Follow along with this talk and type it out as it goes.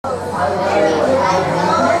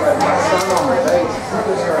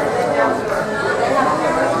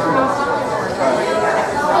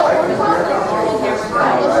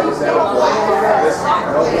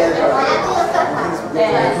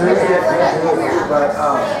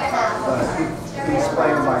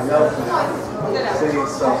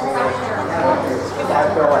So I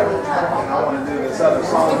feel like I want to do this other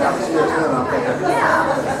song downstairs too, and I'm thinking,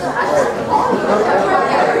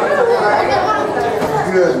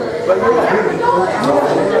 good. But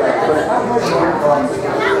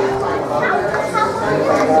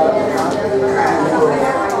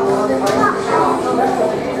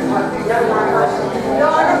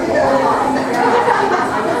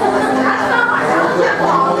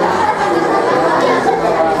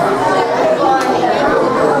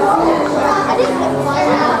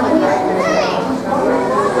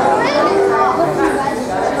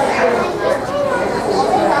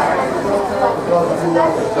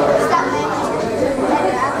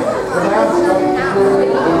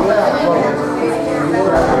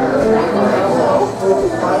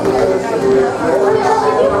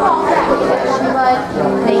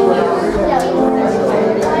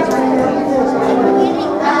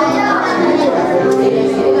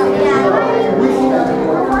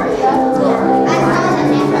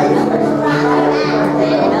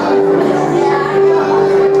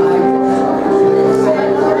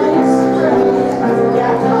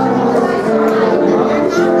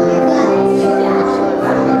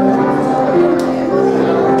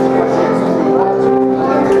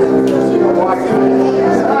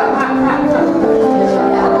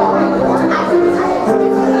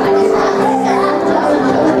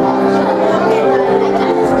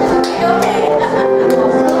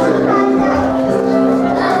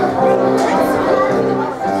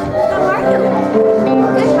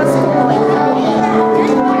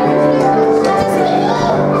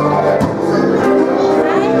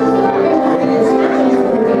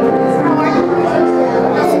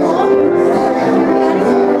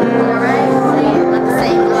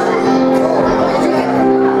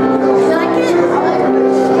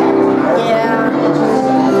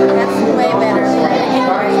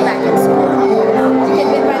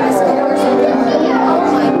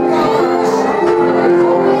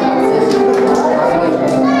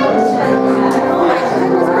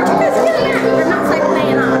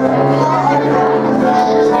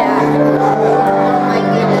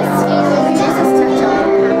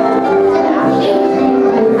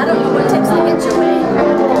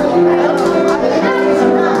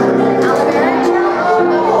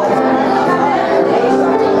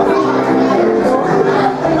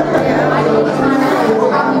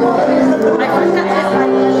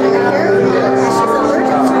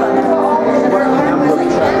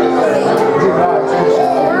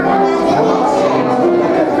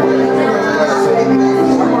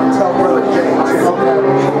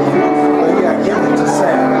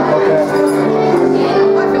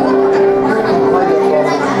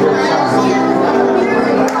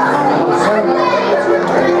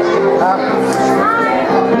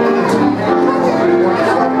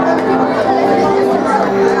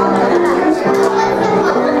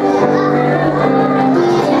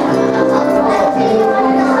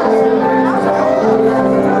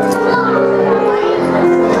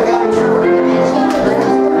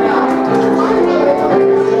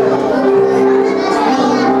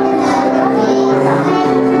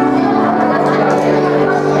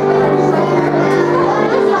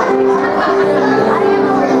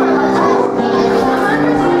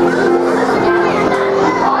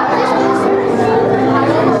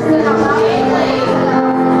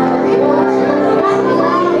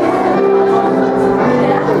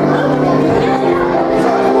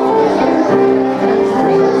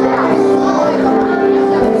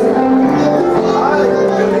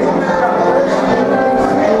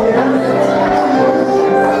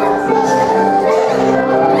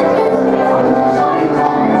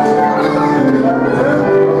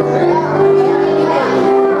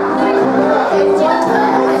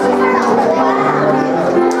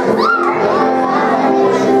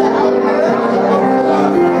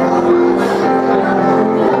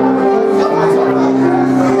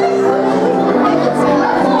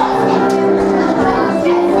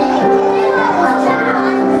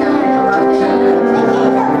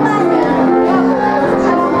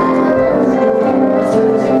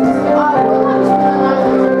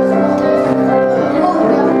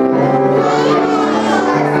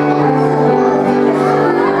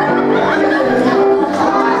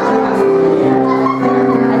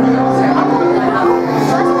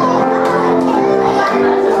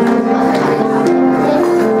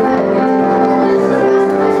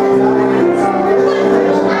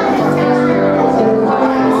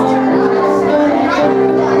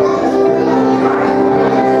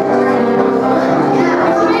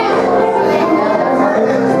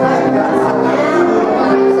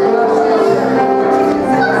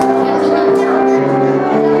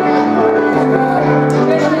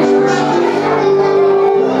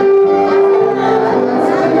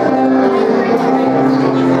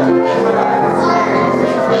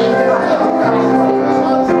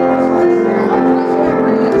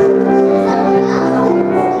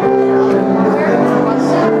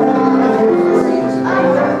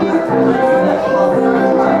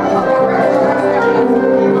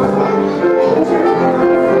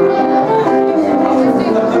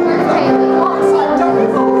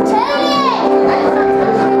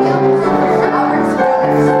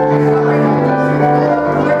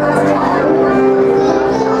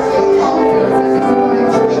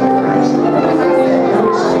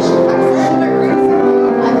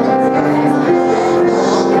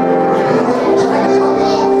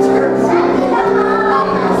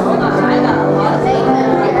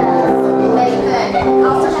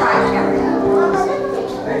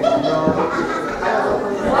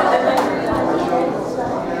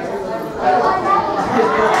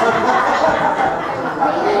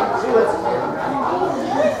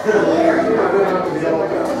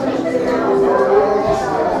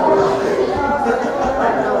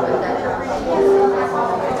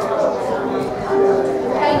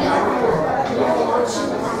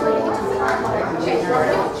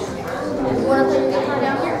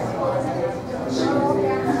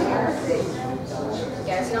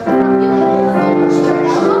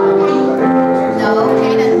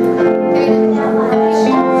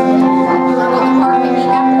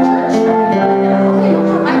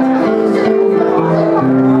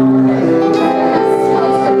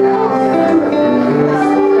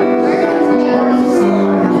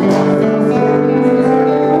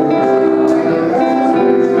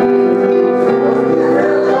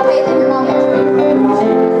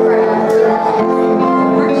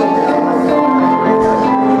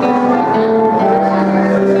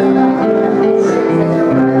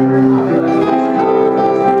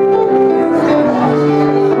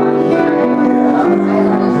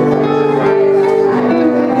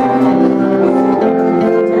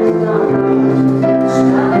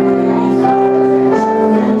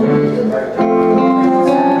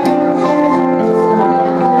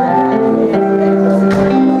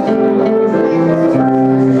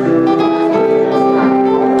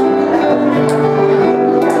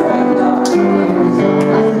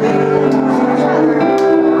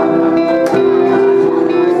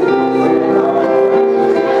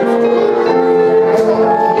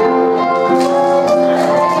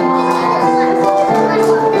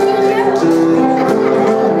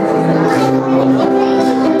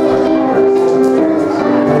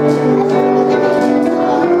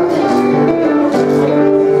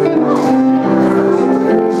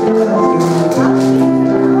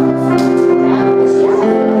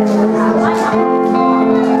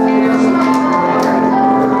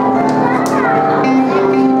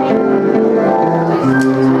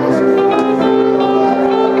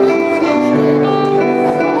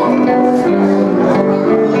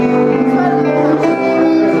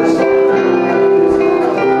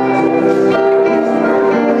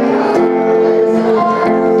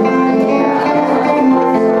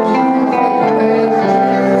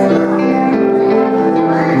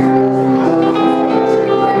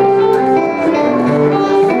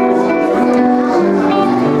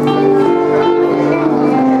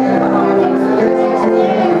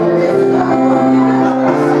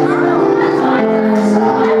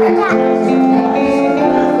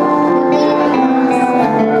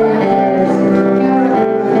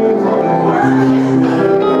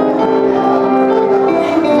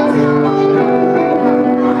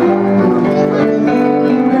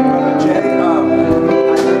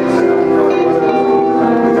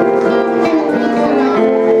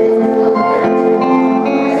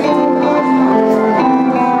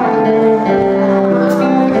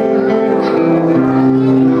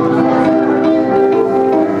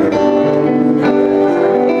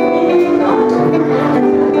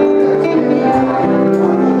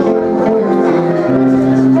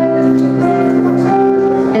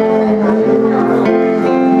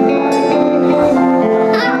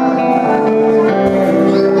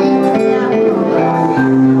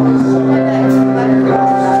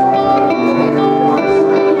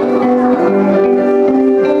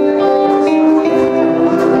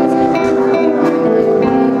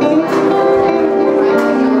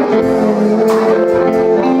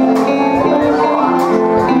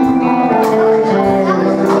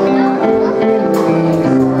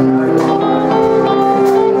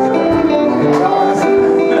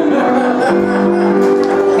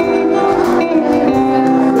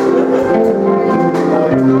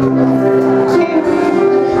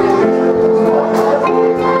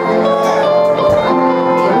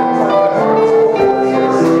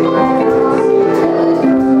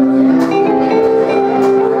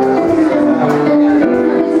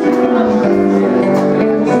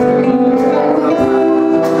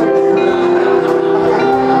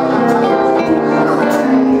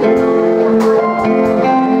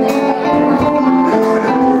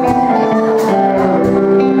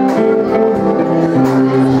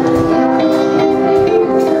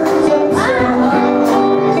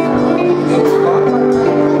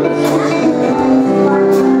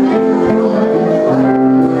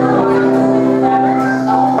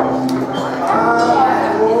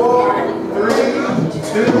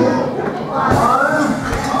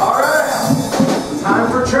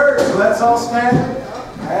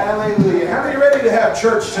Hallelujah. How many ready to have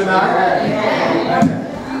church tonight?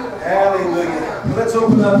 Hallelujah. Let's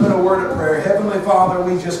open up in a word of prayer. Heavenly Father,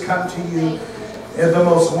 we just come to you in the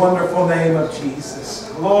most wonderful name of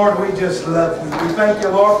Jesus. Lord, we just love you. We thank you,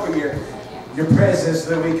 Lord, for your presence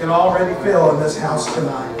that we can already feel in this house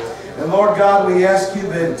tonight. And Lord God, we ask you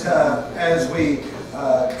that as we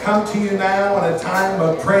come to you now in a time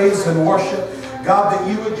of praise and worship, God, that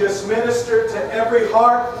you would just minister to every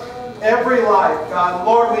heart, every life, God.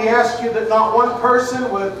 Lord, we ask you that not one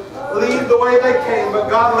person would leave the way they came, but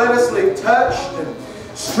God, let us leave touched and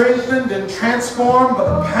strengthened and transformed by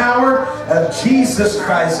the power of Jesus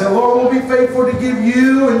Christ. And Lord, we'll be faithful to give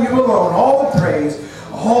you and you alone all the praise,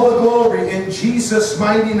 all the glory in Jesus'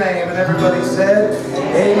 mighty name. And everybody said,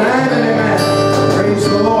 amen and amen. Praise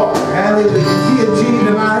the Lord. Hallelujah. G&G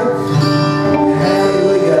tonight.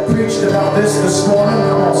 Hallelujah. I preached about this morning. I'm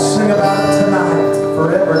going to sing about it tonight.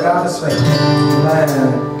 Forever God is faithful.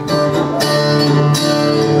 Amen.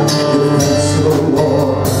 Give thanks to the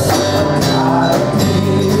Lord. God of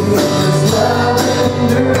peace, love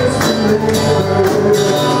endures forever.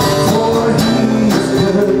 For He is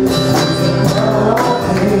good.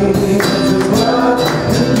 His love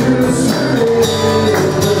endures God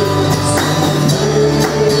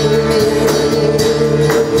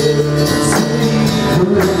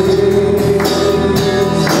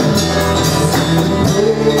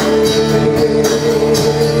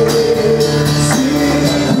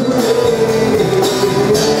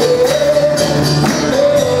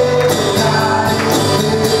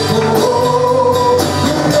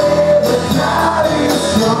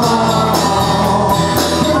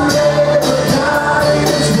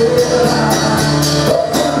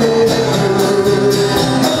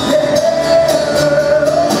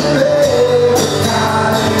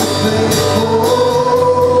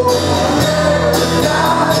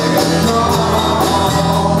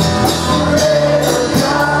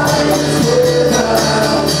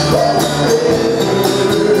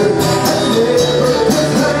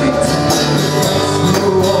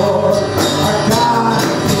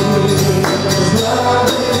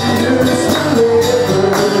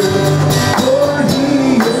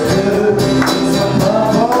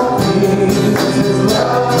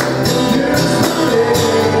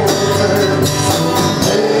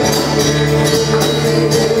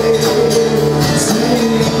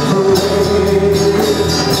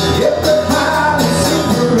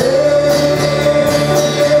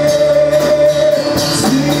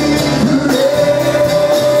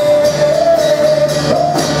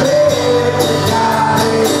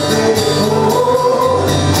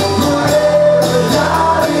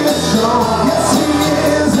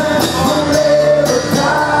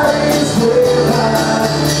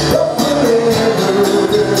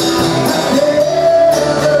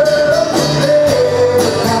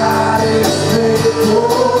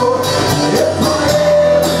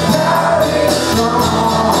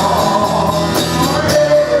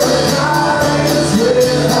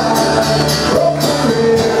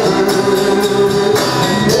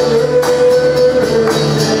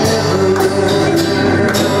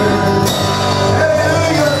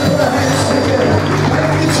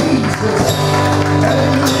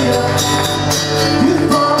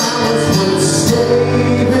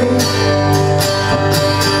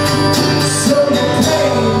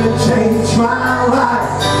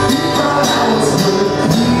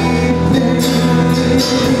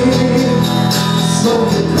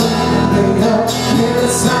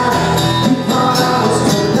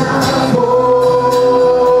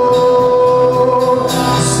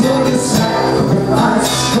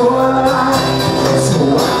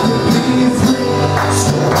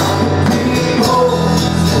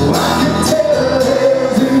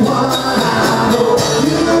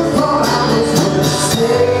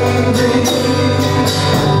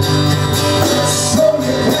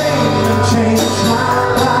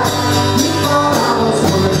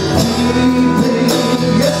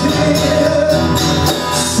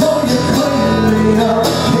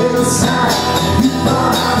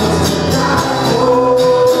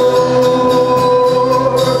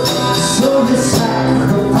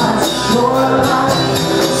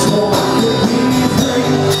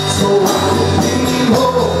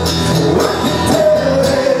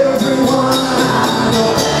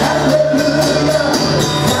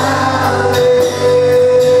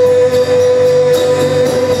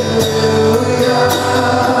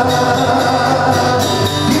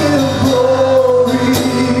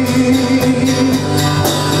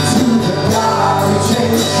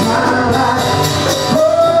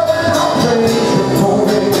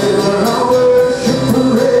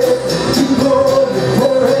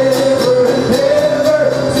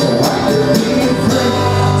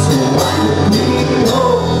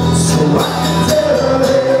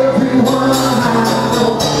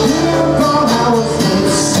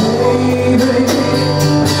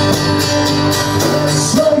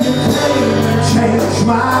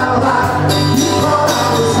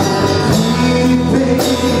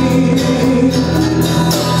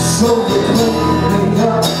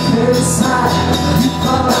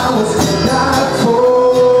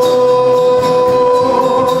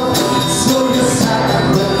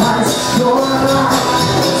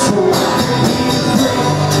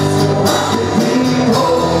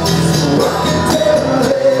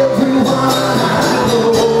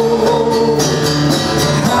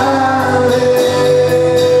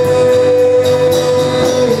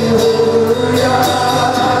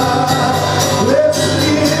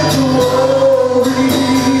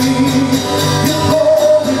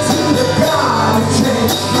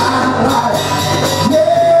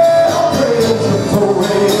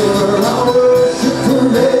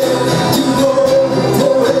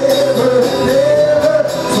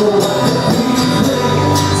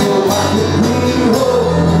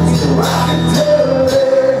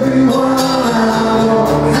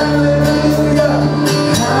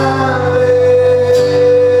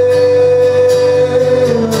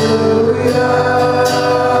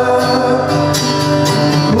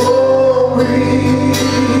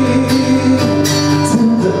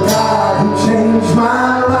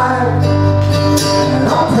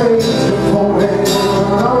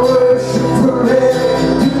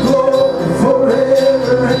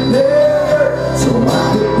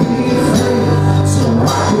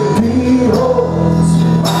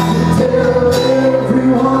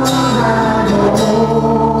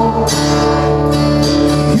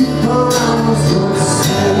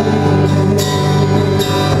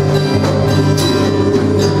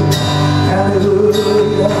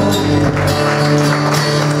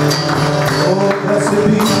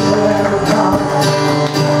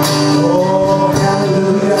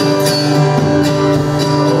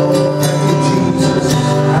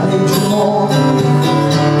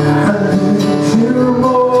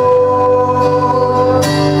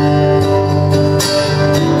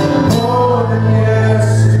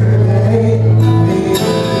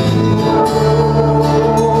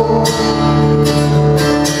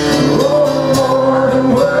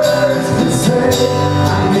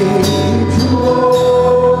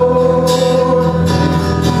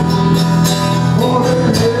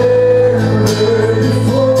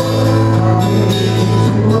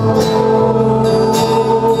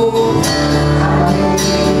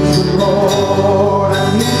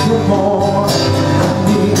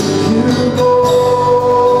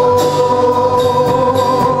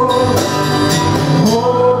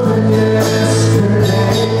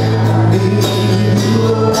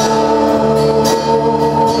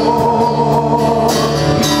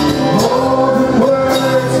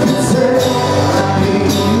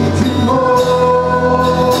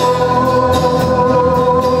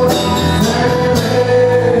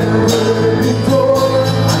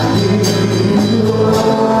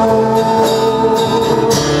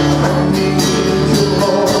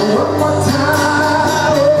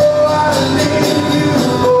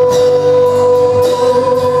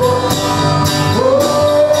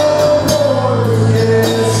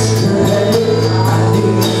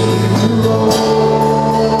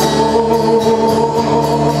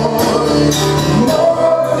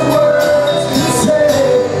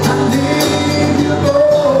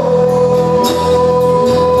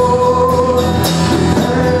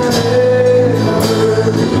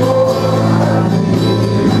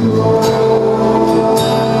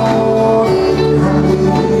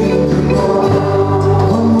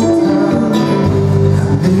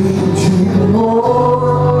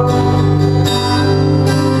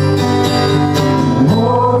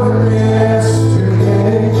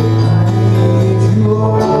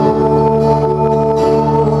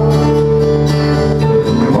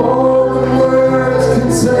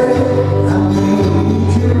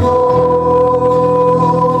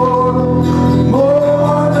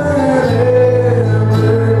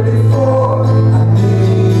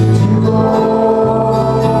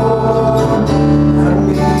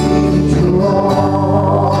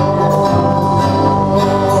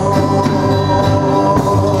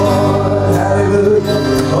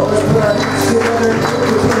together and give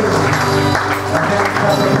the King a hand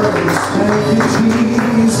clap of praise. Thank you,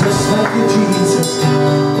 Jesus. Thank you, Jesus.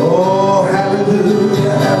 Oh,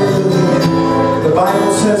 hallelujah, hallelujah. The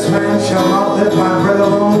Bible says, man shall not live by bread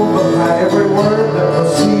alone, but by every word that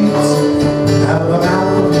proceeds out of the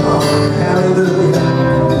mouth of God. Hallelujah.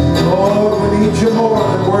 Lord, we need you more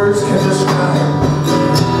than words can describe.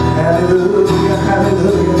 Hallelujah,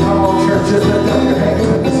 hallelujah. Come on, church, just lift up your hands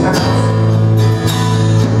in this house.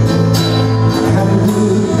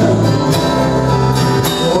 Hallelujah.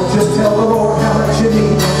 Oh, just tell the Lord how much you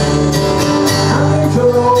need Him. I need you,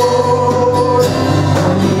 Lord. I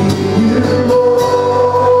need you, Lord.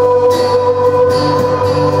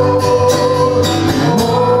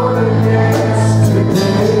 More than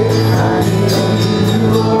yesterday, I need you,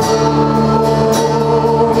 Lord.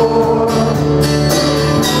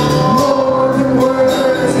 More than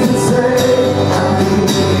words can say, I need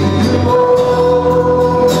you, Lord.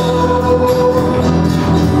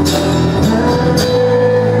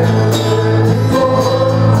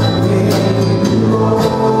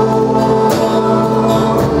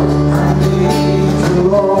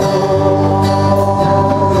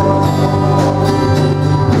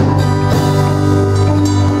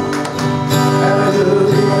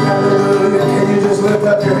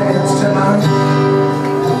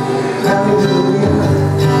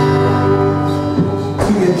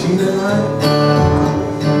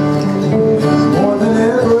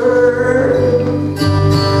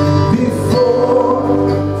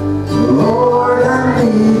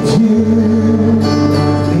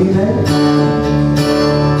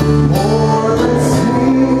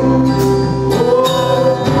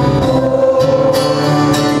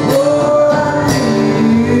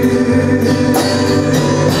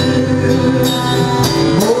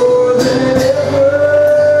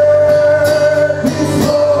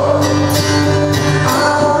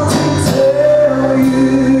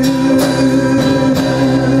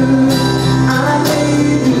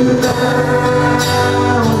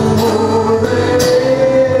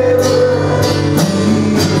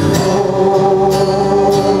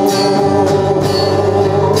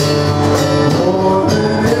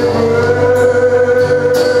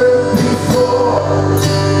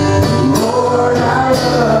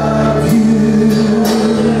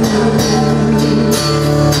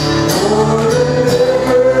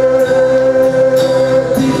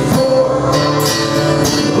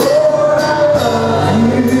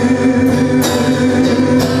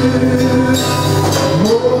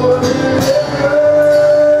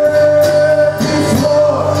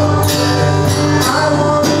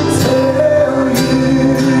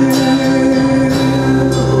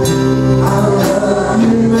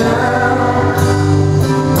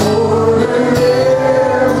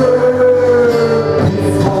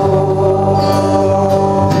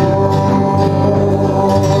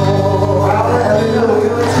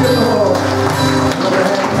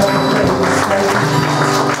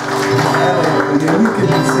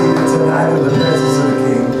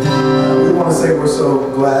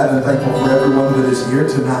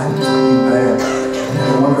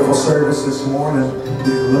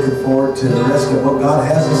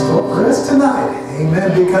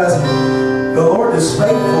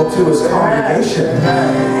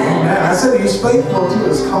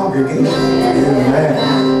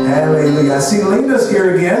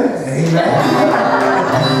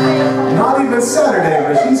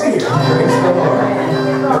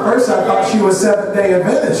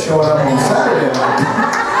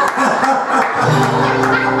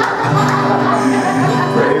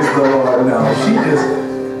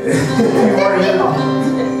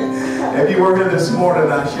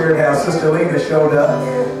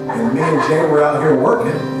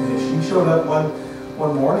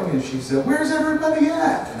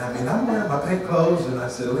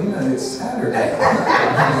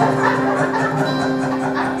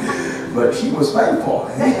 But she was faithful.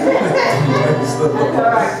 Praise the Lord. I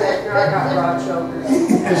got broad shoulders.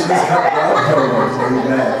 She's got broad shoulders.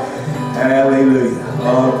 Amen. Hallelujah.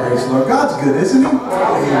 Oh, praise the Lord. God's good, isn't He?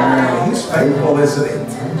 Amen. He's faithful, isn't He?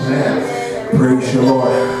 Amen. Praise the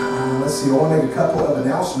Lord. Let's see. I want to make a couple of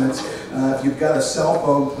announcements. If you've got a cell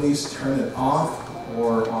phone, please turn it off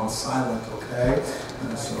or on silent, okay?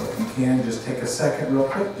 So if you can, just take a second real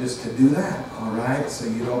quick just to do that, all right? So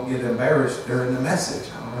you don't get embarrassed during the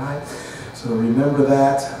message, all right? So remember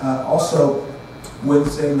that. Also,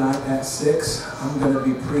 Wednesday night at 6, I'm going to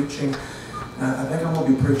be preaching. I think I'm going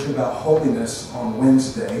to be preaching about holiness on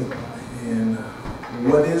Wednesday. And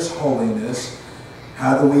what is holiness?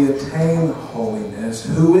 How do we attain holiness?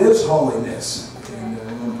 Who is holiness? And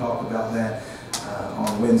we're going to talk about that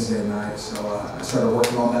on Wednesday night. So I started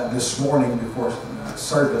working on that this morning before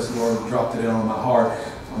service. The Lord dropped it in on my heart.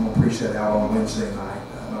 I'm going to preach that out on Wednesday night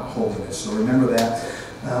about holiness. So remember that.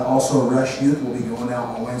 Also, Rush Youth will be going out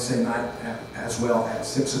on Wednesday night as well at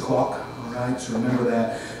 6 o'clock. All right, so remember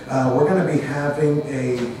that. We're going to be having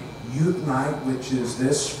a youth night, which is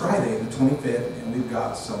this Friday, the 25th, and we've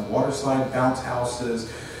got some water slide bounce houses.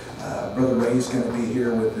 Brother Ray's going to be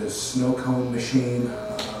here with this snow cone machine.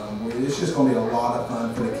 It's just going to be a lot of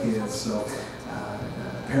fun for the kids. So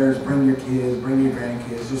parents, bring your kids, bring your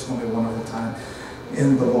grandkids. It's just going to be a wonderful time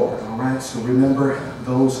in the Lord. All right, so remember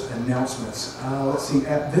those announcements. Let's see,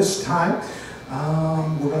 at this time,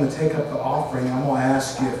 we're going to take up the offering. I'm going to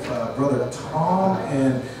ask if Brother Tom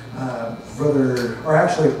and Brother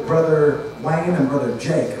Wayne and Brother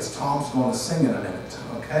Jake, because Tom's going to sing in a minute.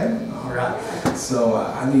 Okay? All right. So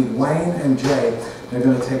I need Wayne and Jay. They're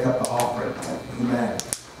going to take up the offering. Amen.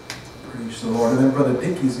 Praise the Lord. And then Brother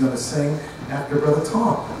Dickie's going to sing after Brother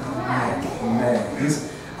Tom. Amen. Amen.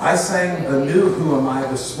 I sang the new Who Am I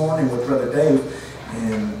this morning with Brother Dave,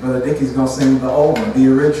 and Brother Dickie's going to sing the old one, the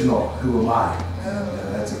original Who Am I.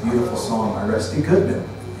 And that's a beautiful song by Rusty Goodman.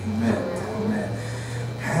 Amen. Amen.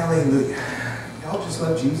 Hallelujah. Y'all just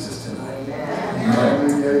love Jesus tonight.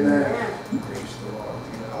 Amen. Amen. Praise the Lord.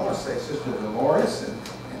 I want to say Sister Dolores and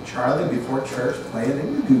Charlie before church playing.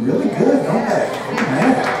 They do really good, don't they?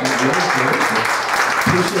 Amen. Really good.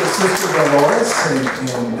 Appreciate Sister Dolores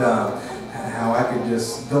and how I could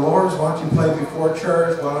just, Dolores, why don't you play before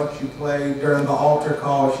church? Why don't you play during the altar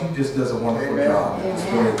call? She just does a wonderful job. It's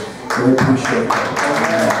really appreciate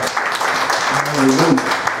that. Hallelujah.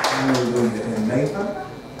 Hallelujah. And Nathan,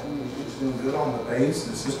 she's doing good on the bass.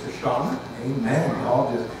 And Sister Shauna, amen.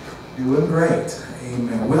 Y'all just doing great.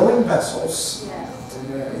 Amen. Willing vessels.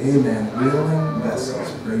 Amen. Willing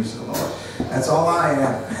vessels. Praise the Lord. That's all I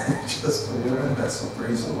am. Just a willing vessel.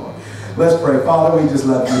 Praise the Lord. Let's pray. Father, we just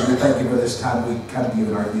love you. We thank you for this time we come to you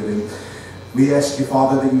in our giving. We ask you,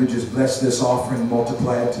 Father, that you would just bless this offering,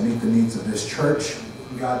 multiply it to meet the needs of this church.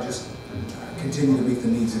 God, just continue to meet the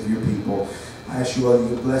needs of your people. I ask you, Lord, you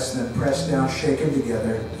would bless them, pressed down, shaken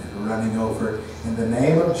together, and running over. In the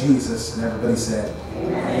name of Jesus, and everybody said,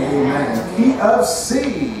 amen. Key of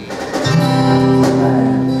C.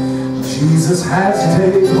 Jesus has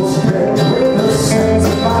tables spread with the saints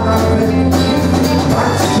of our faith. My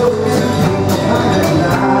chosen people, my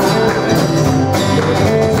life.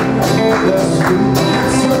 The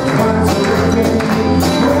sweetness of Christ within me,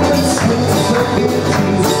 with the sweetness of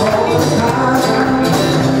Jesus all the time.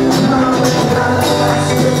 My life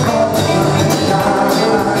is all my life.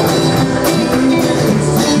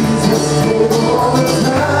 Jesus table all the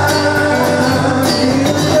time.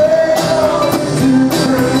 He's able to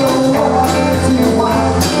turn the water to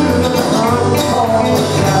wine, through the heart of all the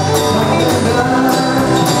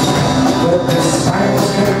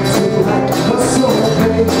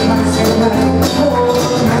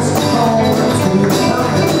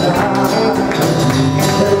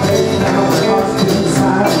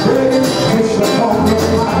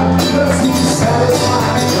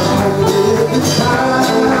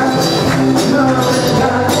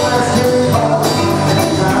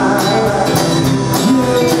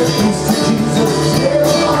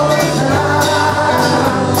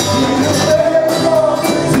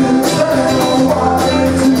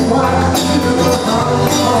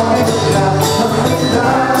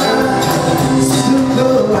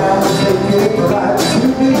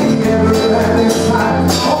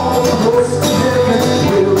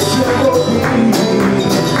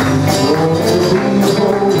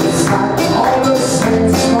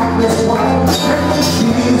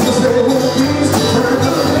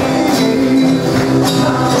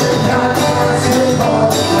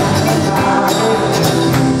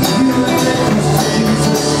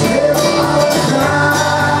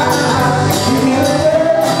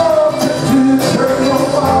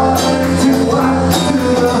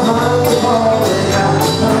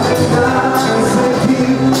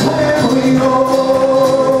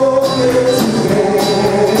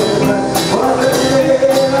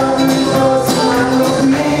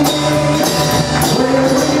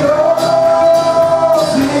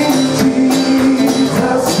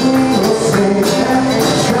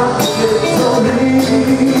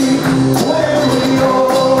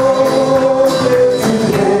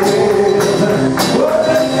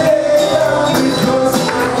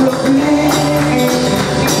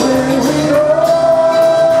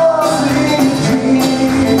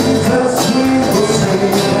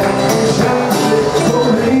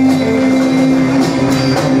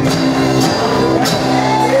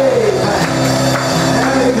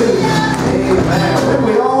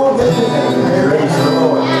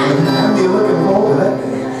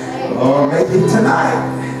be tonight.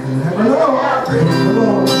 You never know. Praise the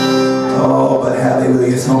Lord. Oh, but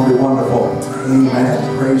hallelujah. It's going to be wonderful.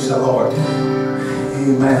 Amen. Praise the Lord.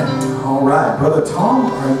 Amen. All right. Brother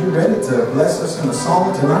Tom, are you ready to bless us in a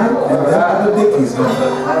song tonight? And then Brother Dickie's going to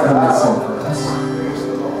come and sing for us. Praise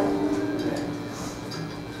the Lord.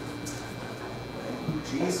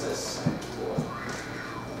 Jesus.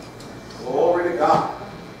 Glory to God.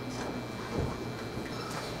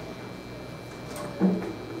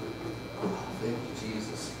 Thank you,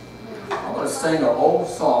 Jesus. I'm going to sing an old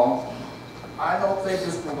song. I don't think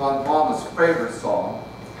this was my mama's favorite song.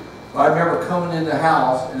 I remember coming in the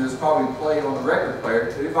house and it was probably played on the record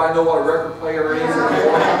player. Anybody know what a record player is?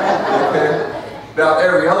 Okay. About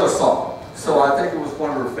every other song. So I think it was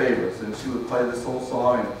one of her favorites, and she would play this whole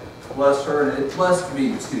song and bless her, and it blessed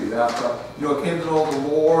me too. After I came to know the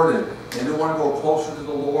Lord and didn't want to go closer to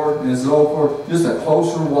the Lord, and it's over just a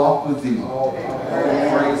closer walk with Thee. Oh,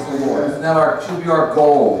 praise the Lord. Isn't that should be our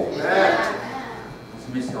goal?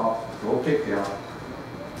 Let me see. I'll go kick down.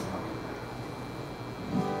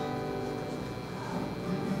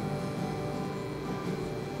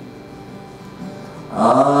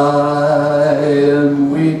 I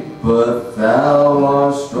am weak, but Thou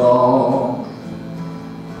art strong.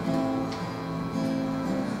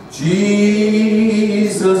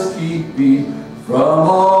 Jesus, keep me from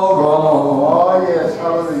all wrong. Oh, yes.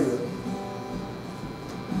 Hallelujah.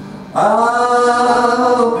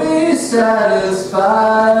 I'll be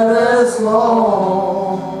satisfied as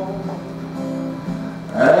long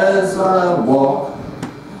as I walk.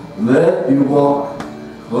 Let me walk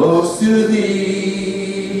close to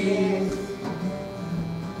Thee.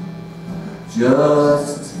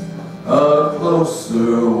 Just a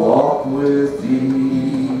closer walk with Thee.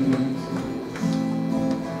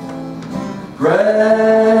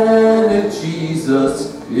 Granted,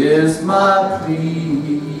 Jesus is my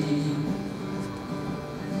plea.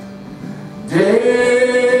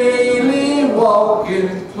 Daily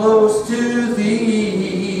walking close to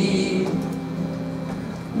Thee.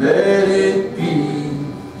 Let it be,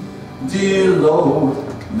 dear Lord,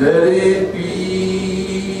 let it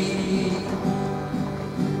be.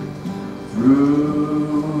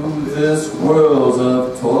 Through this world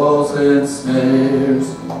of toils and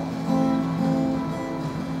snares,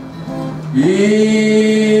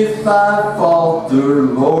 if I falter,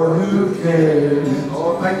 Lord, who cares?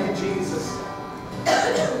 Oh, thank you, Jesus.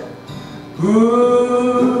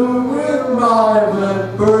 Who with my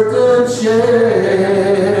burden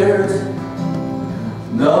shares?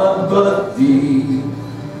 None but Thee,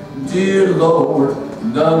 dear Lord,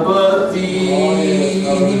 none but Thee.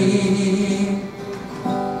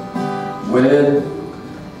 When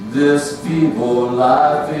this feeble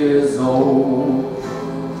life is old,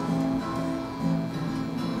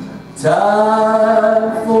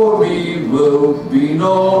 time for me will be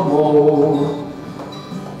no more.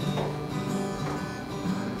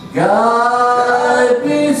 Guide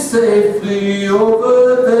me safely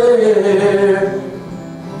over there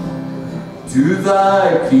to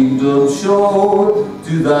Thy kingdom shore,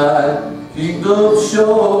 to Thy kingdom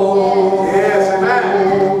shore. Yes,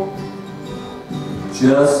 amen.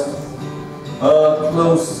 Just a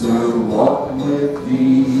closer walk with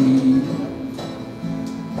Thee.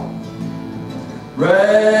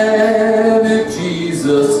 Granted,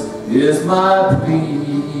 Jesus is my plea.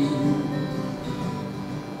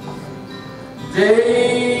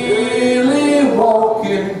 Daily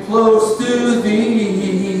walking close to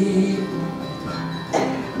Thee.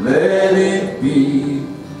 Let it be,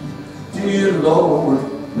 dear Lord,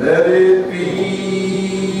 let it be.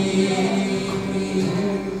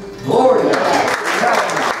 Lord,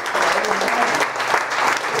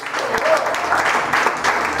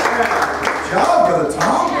 Brother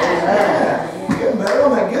Tom. Getting better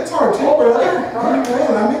on that guitar too, brother.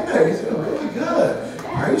 Amen. I'm in there. He's doing really good.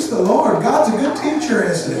 Praise the Lord. God's a good teacher,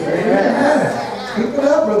 isn't he? Amen. Keep it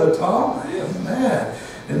up, Brother Tom. Amen.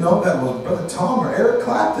 Didn't know if that was Brother Tom or Eric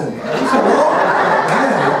Clapton. Praise the Lord.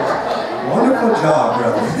 Amen. Wonderful job,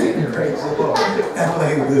 brother. Praise the Lord.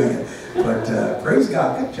 Hallelujah. But praise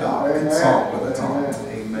God. Good job. Good song, Brother Tom.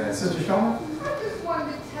 Amen. Sister Shauna? I just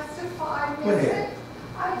wanted to testify. Go ahead.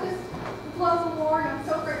 I just love the Lord. I'm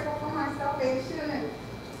so grateful for my salvation,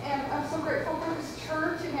 and I'm so grateful for His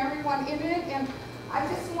church and everyone in it. And I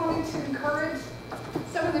just wanted to encourage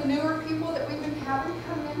some of the newer people that we've been having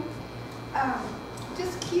come in.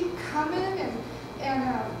 Just keep coming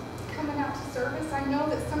and coming out to service. I know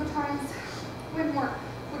that sometimes when we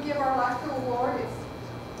give our life to the Lord,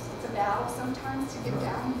 it's a battle sometimes to get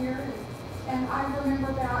down here. And I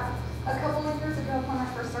remember back a couple of years ago when I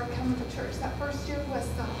first started coming to church, that first year was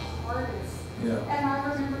the hardest. Yeah. And I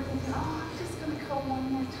remember thinking, oh, I'm just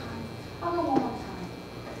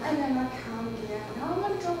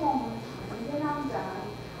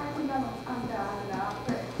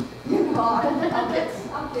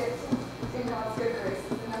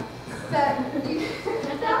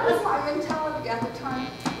That's my mentality at the time.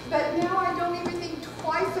 But now I don't even think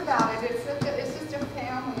twice about it. It's just a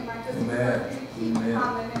family, and I just Amen. keep Amen.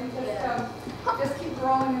 coming and just keep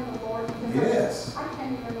growing in the Lord. Because Yes. I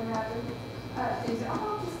can't even imagine thinking, oh,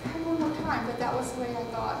 I'll just come one more time. But that was the way I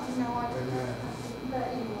thought. You know, but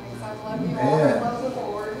anyways, I love you all. I Amen. love the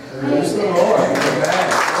Lord. Praise the Lord. Amen.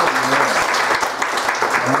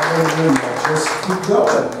 Hallelujah. Just keep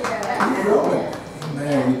going. Keep going.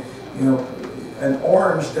 Amen. You know, an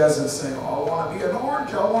orange doesn't say, oh, I want to be an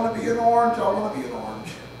orange, I want to be an orange, I want to be an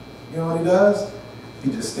orange. You know what he does? He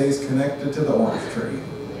just stays connected to the orange tree.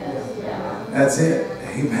 That's it.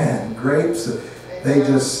 Amen. Grapes,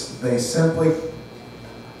 they simply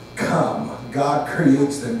come. God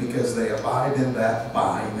creates them because they abide in that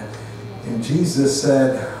vine. And Jesus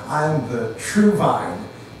said, I'm the true vine.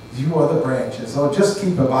 You are the branches. Oh, just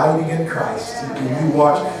keep abiding in Christ. And you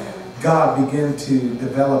watch God begin to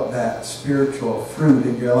develop that spiritual fruit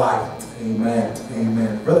in your life. Amen.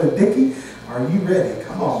 Amen. Brother Dickie, are you ready?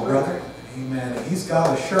 Come on, brother. Amen. He's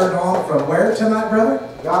got a shirt on from where tonight, brother?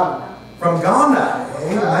 Ghana. From Ghana.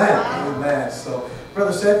 Amen. Amen. So,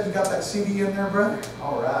 Brother Seth, you got that CD in there, brother?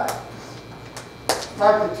 All right. I'd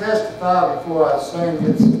like to testify before I sing.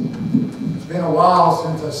 It's been a while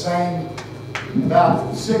since I sang.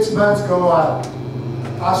 About 6 months ago,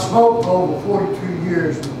 I smoked for over 42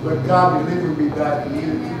 years, but God delivered me back in the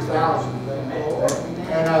year 2000.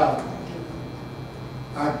 And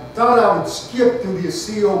I thought I would skip through this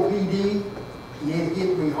COPD, and it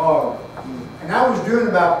hit me hard. And I was doing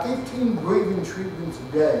about 15 breathing treatments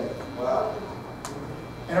a day. Wow.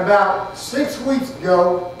 And about 6 weeks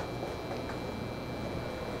ago,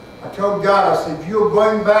 I told God, I said, if you'll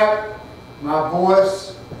bring back my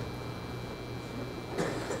voice,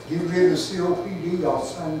 get rid of COPD, I'll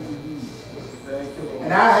sing to you. Thank you, Lord.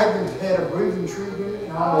 And I haven't had a breathing treatment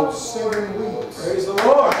in almost 7 weeks. Praise the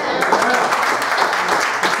Lord.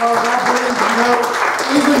 Because I believe,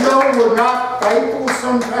 even though we're not faithful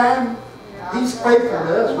sometimes, He's faithful to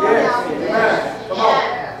us. Yes. Amen. Come on.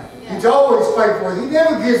 He's always faithful. He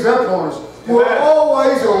never gives up on us. We're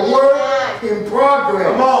always a work in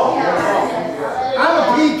progress. Come on. I'm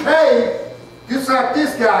a PK, just like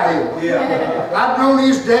this guy is. Yeah. I've known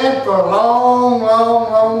his dad for a long,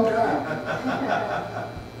 long, long time.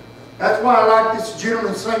 That's why I like this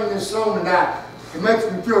gentleman singing this song tonight. It makes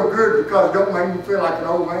me feel good because it don't make me feel like an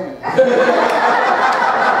old man.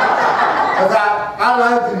 Because I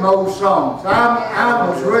love them old songs. I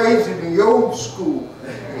was raised in the old school.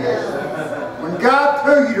 When God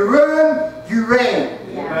told you to run, you ran.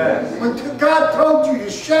 Amen. When God told you to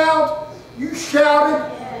shout, you shouted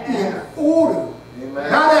in order.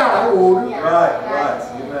 Amen. Not out of order. Right.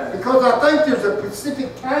 Amen. Because I think there's a specific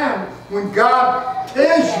time when God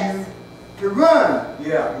tells you to run.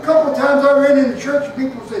 Yeah. A couple of times I ran in the church and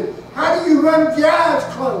people said, how do you run with your eyes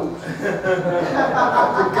closed?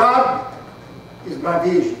 But God is my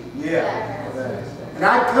vision. Yeah. And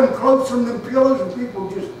I come close from them pillows and people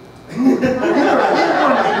just,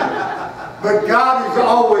 but God is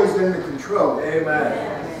always in the control.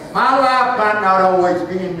 Amen. My life might not always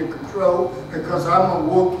be in the control because I'm a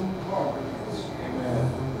work in progress. Amen.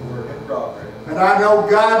 Work in progress. And I know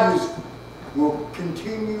God will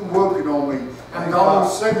continue working on me. I'm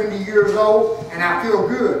almost 70 years old and I feel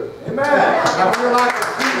good. Amen. I feel like a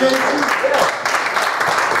teenager.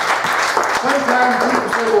 Sometimes people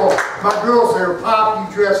say, well, my girls say, Pop,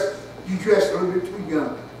 you dress a little bit too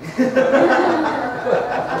young.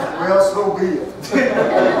 Well, so be it.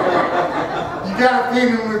 You got to fit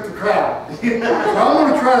in with the crowd. So I'm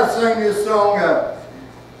going to try to sing this song.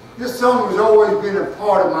 This song has always been a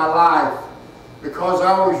part of my life because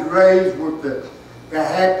I was raised with the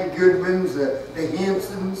Happy Goodmans, the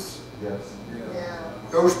Hensons. Yes.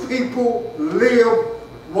 Those people live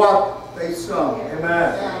what they sung.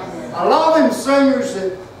 Amen. A lot of them singers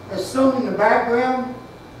that sung in the background,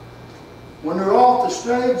 when they're off the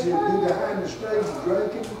stage, they'd be behind the stage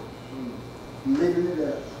drinking and living it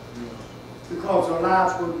up. Because their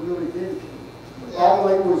lives wasn't really dedicated. All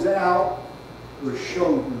they was out was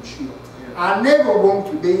showmanship. I never want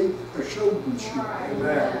to be a showmanship.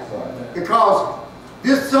 Amen. Because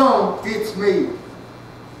this song fits me.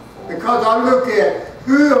 Because I look at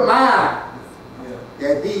who am I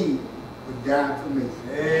that He would die for me.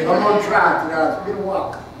 Amen. I'm going to try it tonight. It's been a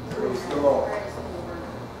while. Praise the Lord.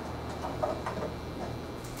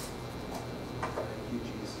 Thank you,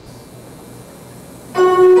 Jesus.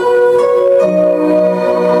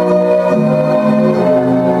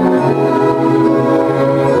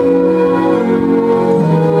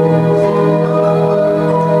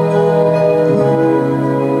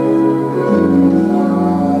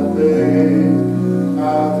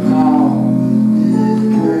 I've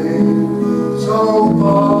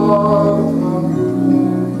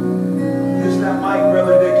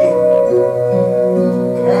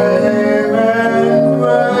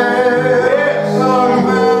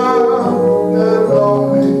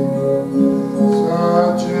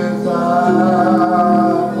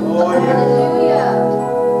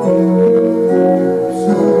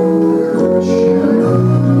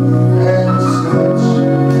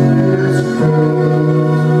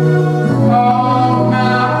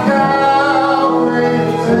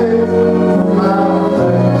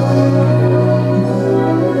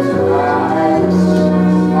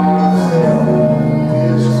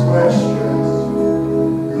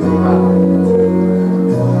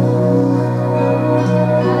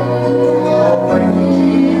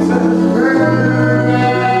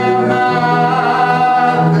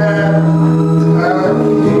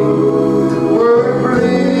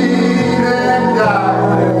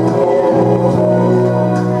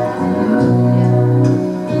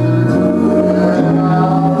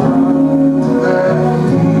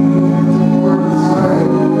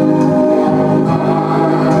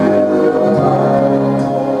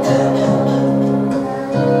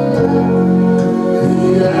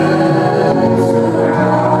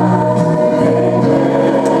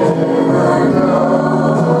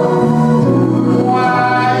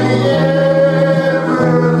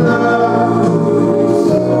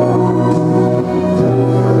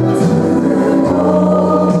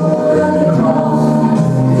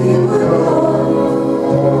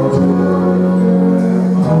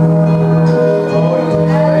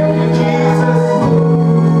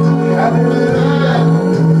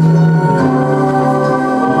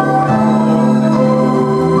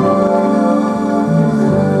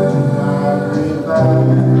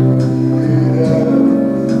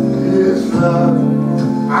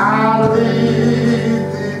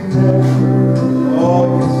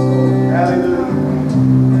Oh, yes, Lord. Hallelujah.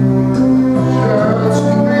 Just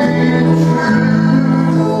be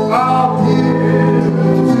true, I'll give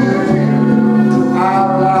to you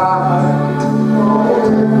our life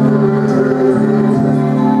forever.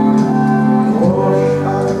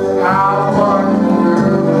 I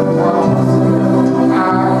wonder what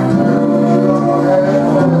I could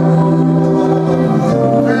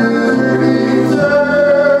have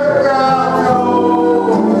deserve God's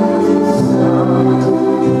only son.